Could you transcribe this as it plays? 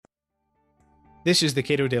This is the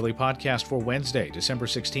Cato Daily Podcast for Wednesday, December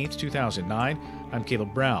 16th, 2009. I'm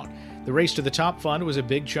Caleb Brown. The Race to the Top Fund was a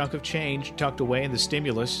big chunk of change tucked away in the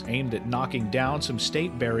stimulus aimed at knocking down some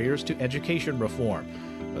state barriers to education reform.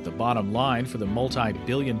 But the bottom line for the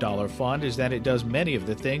multi-billion-dollar fund is that it does many of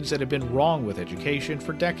the things that have been wrong with education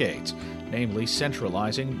for decades, namely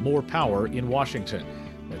centralizing more power in Washington.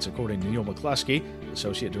 That's according to Neil McCluskey,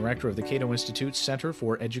 Associate Director of the Cato Institute's Center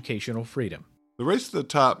for Educational Freedom. The Race to the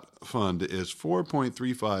Top Fund is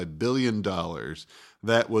 $4.35 billion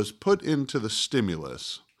that was put into the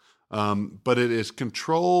stimulus, but it is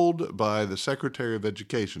controlled by the Secretary of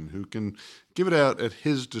Education, who can give it out at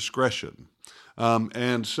his discretion.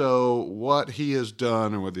 And so what he has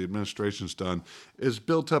done, or what the administration's done, is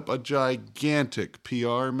built up a gigantic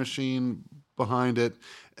PR machine behind it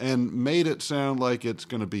and made it sound like it's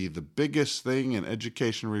going to be the biggest thing in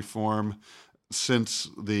education reform since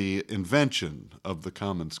the invention of the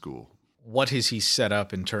common school. What has he set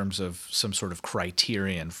up in terms of some sort of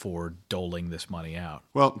criterion for doling this money out?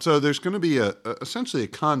 Well, so there's going to be essentially a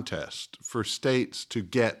contest for states to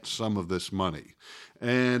get some of this money.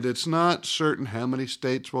 And it's not certain how many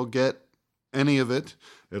states will get any of it.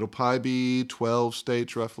 It'll probably be 12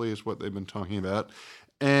 states roughly is what they've been talking about.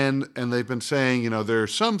 And they've been saying, there are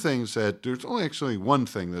some things that there's only actually one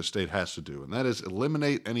thing the state has to do, and that is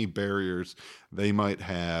eliminate any barriers they might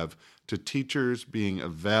have to teachers being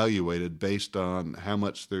evaluated based on how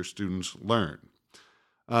much their students learn.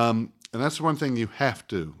 And that's the one thing you have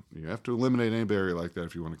to eliminate any barrier like that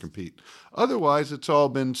if you want to compete. Otherwise, it's all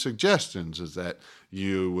been suggestions, is that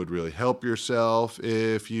you would really help yourself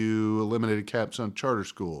if you eliminated caps on charter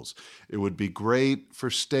schools. It would be great for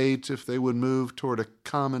states if they would move toward a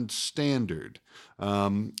common standard.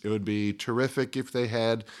 It would be terrific if they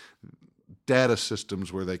had data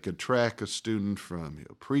systems where they could track a student from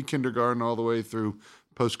pre-kindergarten all the way through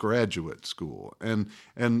postgraduate school. And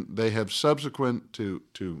they have, subsequent to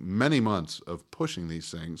many months of pushing these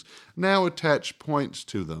things, now attached points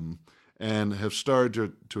to them and have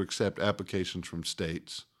started to accept applications from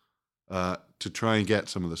states to try and get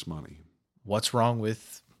some of this money. What's wrong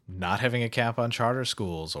with not having a cap on charter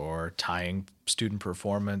schools or tying student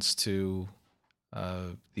performance to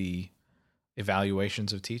the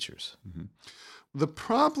evaluations of teachers? Mm-hmm. The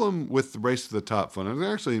problem with the Race to the Top Fund, and there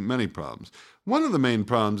are actually many problems. One of the main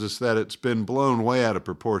problems is that it's been blown way out of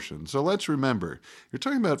proportion. So let's remember, you're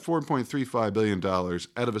talking about $4.35 billion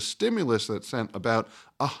out of a stimulus that sent about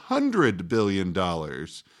 $100 billion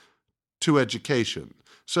to education.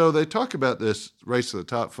 So they talk about this Race to the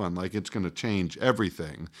Top Fund like it's going to change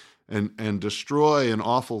everything and destroy an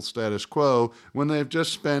awful status quo when they've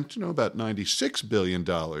just spent, about $96 billion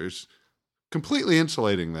completely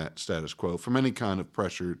insulating that status quo from any kind of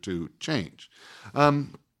pressure to change.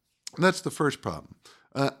 That's the first problem.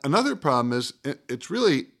 Another problem is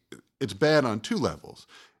it's bad on two levels.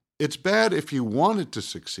 It's bad if you want it to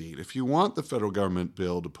succeed. If you want the federal government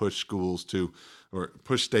bill to push schools or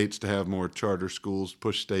push states to have more charter schools,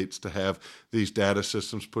 push states to have these data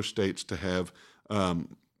systems, push states to have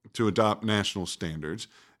to adopt national standards.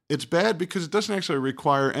 It's bad because it doesn't actually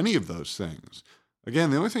require any of those things.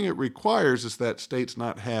 Again, the only thing it requires is that states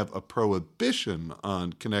not have a prohibition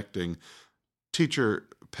on connecting teacher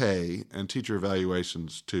pay and teacher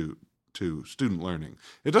evaluations to student learning.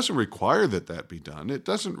 It doesn't require that be done. It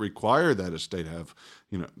doesn't require that a state have,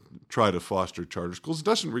 try to foster charter schools. It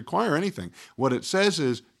doesn't require anything. What it says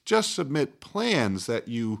is just submit plans that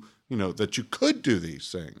that you could do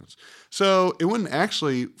these things. So it wouldn't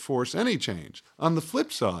actually force any change. On the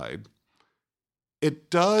flip side,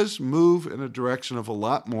 it does move in a direction of a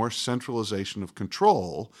lot more centralization of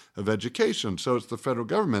control of education. So it's the federal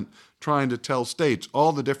government trying to tell states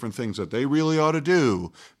all the different things that they really ought to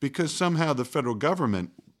do because somehow the federal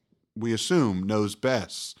government, we assume, knows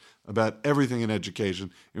best about everything in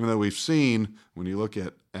education, even though we've seen, when you look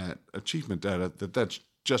at achievement data, that that's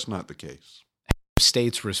just not the case.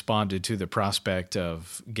 States responded to the prospect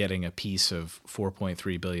of getting a piece of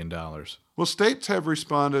 $4.3 billion. Well, states have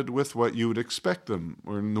responded with what you would expect them,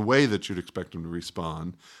 or in the way that you'd expect them to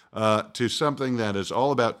respond, to something that is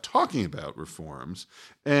all about talking about reforms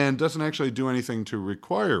and doesn't actually do anything to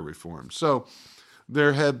require reforms. So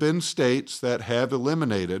there have been states that have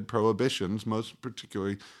eliminated prohibitions, most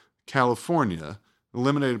particularly California,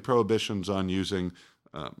 eliminated prohibitions on using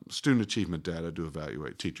student achievement data to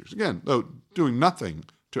evaluate teachers. Again, though doing nothing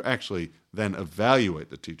to actually then evaluate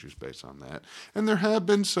the teachers based on that. And there have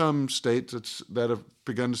been some states that have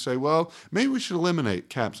begun to say, well, maybe we should eliminate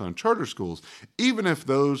caps on charter schools, even if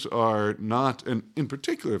those are not, and in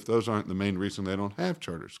particular, if those aren't the main reason they don't have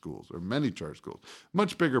charter schools or many charter schools.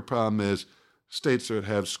 Much bigger problem is states that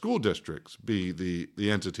have school districts be the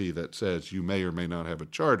entity that says you may or may not have a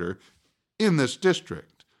charter in this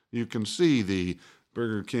district. You can see the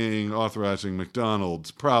Burger King authorizing McDonald's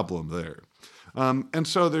problem there. And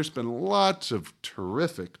so there's been lots of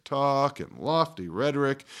terrific talk and lofty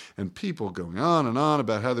rhetoric and people going on and on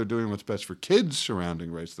about how they're doing what's best for kids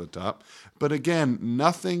surrounding Race to the Top. But again,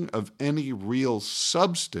 nothing of any real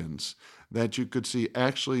substance that you could see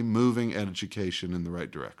actually moving education in the right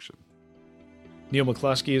direction. Neil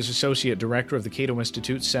McCluskey is Associate Director of the Cato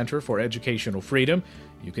Institute Center for Educational Freedom.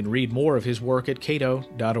 You can read more of his work at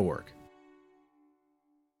cato.org.